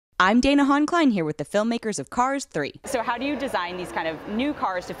I'm Dana Han-Klein here with the filmmakers of Cars 3. So how do you design these kind of new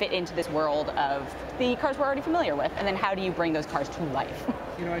cars to fit into this world of the cars we're already familiar with? And then how do you bring those cars to life?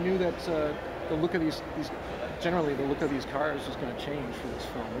 You know, I knew that the look of generally the look of these cars was going to change for this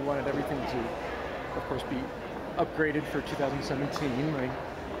film. We wanted everything to, of course, be upgraded for 2017, like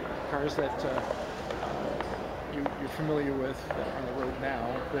cars that you're familiar with that are on the road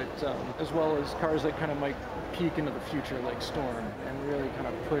now, but as well as cars that kind of might peek into the future, like Storm, and really kind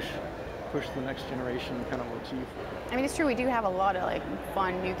of push the next generation kind of motif. I mean, it's true, we do have a lot of like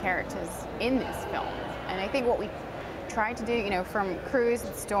fun new characters in this film, and I think what we tried to do, you know, from Cruz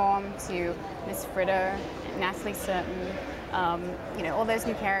and Storm to Miss Fritter, Natalie Certain, you know, all those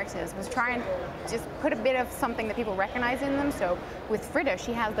new characters, was try and just put a bit of something that people recognize in them. So with Fritter,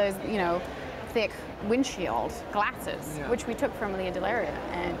 she has those, you know, thick windshield glasses, which we took from DeLaria,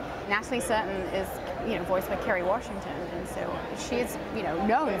 and Natalie Certain is, you know, voiced by Kerry Washington, and so she's, you know,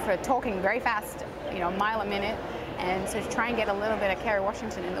 known for talking very fast, you know, a mile a minute, and so to try and get a little bit of Kerry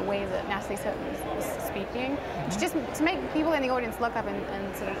Washington in the way that Natalie Certain is speaking, just to make people in the audience look up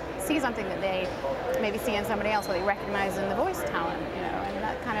and sort of see something that they maybe see in somebody else, or they recognize in the voice talent, you know, and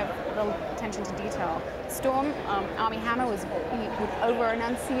that kind of little attention to detail. Storm, Armie Hammer he would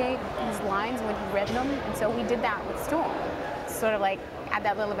over-enunciate his lines when he read them, and so we did that with Storm. Sort of like add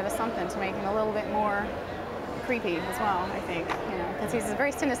that little bit of something to make him a little bit more creepy as well, I think, you know, because he's a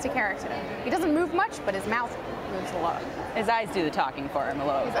very sinister character. He doesn't move much, but his mouth moves a lot. His eyes do the talking for him a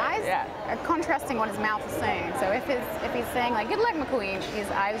little bit. His eyes are contrasting what his mouth is saying. So if he's saying like, "Good luck, McQueen,"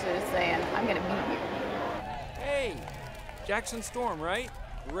 his eyes are just saying, "I'm gonna beat you." Hey, Jackson Storm, right?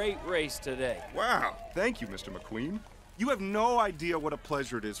 Great race today. Wow, thank you, Mr. McQueen. You have no idea what a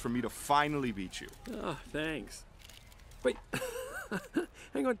pleasure it is for me to finally beat you. Oh, thanks. Wait,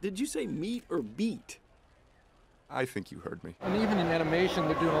 hang on, did you say meet or beat? I think you heard me. And even in animation,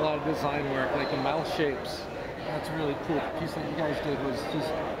 they're doing a lot of design work, like the mouth shapes. That's a really cool piece that you guys did, was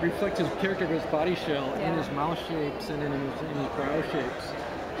just reflect his character, his body shell, in his mouth shapes and in his brow shapes,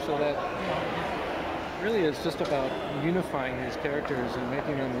 so that, you know, really it's just about unifying his characters and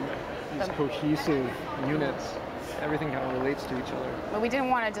making them these cohesive units. Everything kind of relates to each other. But we didn't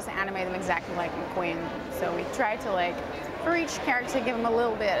want to just animate them exactly like McQueen, so we tried to, like, for each character, give them a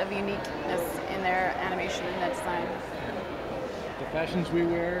little bit of uniqueness in their animation and their design. The fashions we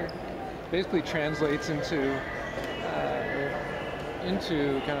wear basically translates into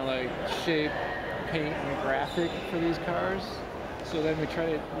kind of like shape, paint, and graphic for these cars. So then we try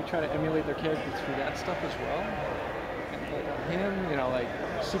to emulate their characters through that stuff as well. And like him, you know, like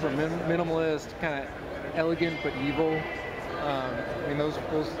super minimalist, kind of elegant but evil. I mean, those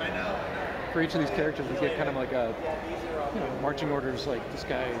for each of these characters, we get kind of like a, you know, marching orders. Like this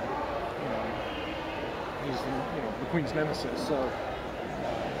guy, you know, he's, you know, the Queen's nemesis. So.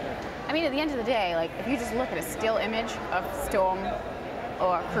 I mean, at the end of the day, like, if you just look at a still image of Storm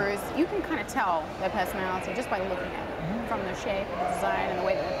or Cruz, you can kind of tell their personality just by looking at it, from their shape, the design, and the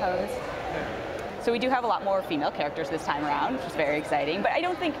way that they pose. So we do have a lot more female characters this time around, which is very exciting, but I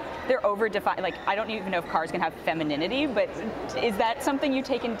don't think they're over-defined. Like, I don't even know if cars can have femininity, but is that something you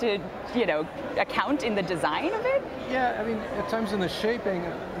take into, you know, account in the design of it? Yeah, I mean, at times in the shapes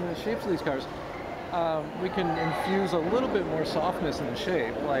of these cars, we can infuse a little bit more softness in the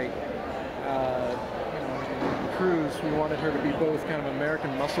shape. Like, Cruz, we wanted her to be both kind of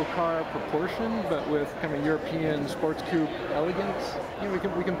American muscle car proportion, but with kind of European sports coupe elegance. You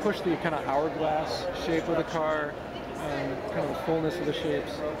know, we can push the kind of hourglass shape of the car and kind of the fullness of the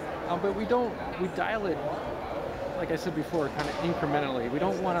shapes, but we dial it, like I said before, kind of incrementally. We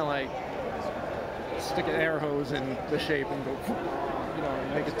don't want to like stick an air hose in the shape and go, you know,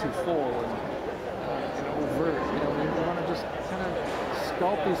 and make it too full and overt. You know, we want to just kind of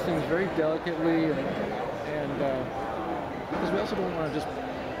sculpt these things very delicately and because we also don't want to just,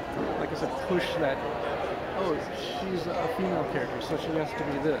 like I said, push that, oh, she's a female character, so she has to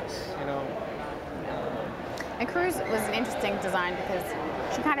be this, you know. And Cruz was an interesting design because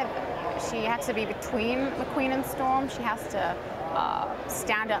she had to be between McQueen and Storm. She has to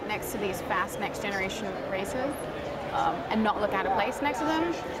stand up next to these fast next generation racers and not look out of place next to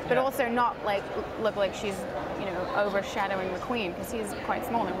them, but also not like look like she's, you know, overshadowing McQueen, because he's quite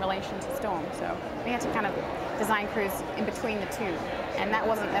small in relation to Storm. So we had to kind of design Cruz in between the two, and that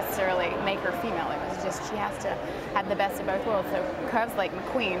wasn't necessarily make her female. It was just she has to have the best of both worlds. So curves like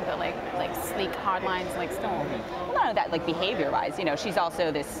McQueen, but like sleek, hard lines like Storm. Well, none of that, like behavior-wise. You know, she's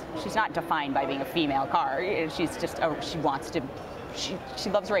also this. She's not defined by being a female car. She's just she wants to. She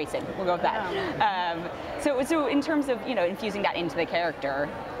loves racing. We'll go with that. So in terms of, you know, infusing that into the character,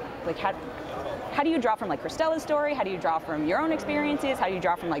 like how how do you draw from like Cristela's story? How do you draw from your own experiences? How do you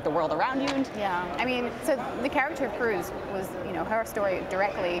draw from like the world around you? Yeah, I mean, so the character of Cruz was, you know, her story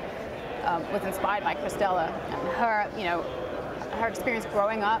directly was inspired by Cristela and her, you know, her experience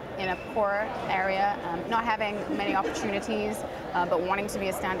growing up in a poor area, not having many opportunities, but wanting to be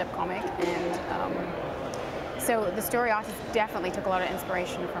a stand-up comic. And so the story artist definitely took a lot of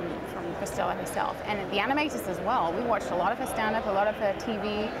inspiration from Cristela herself. And the animators as well. We watched a lot of her stand-up, a lot of her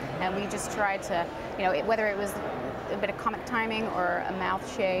TV, and we just tried to, you know, whether it was a bit of comic timing or a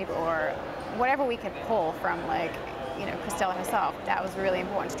mouth shape or whatever we could pull from, like, you know, Cristela herself, that was really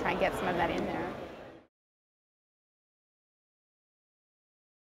important to try and get some of that in there.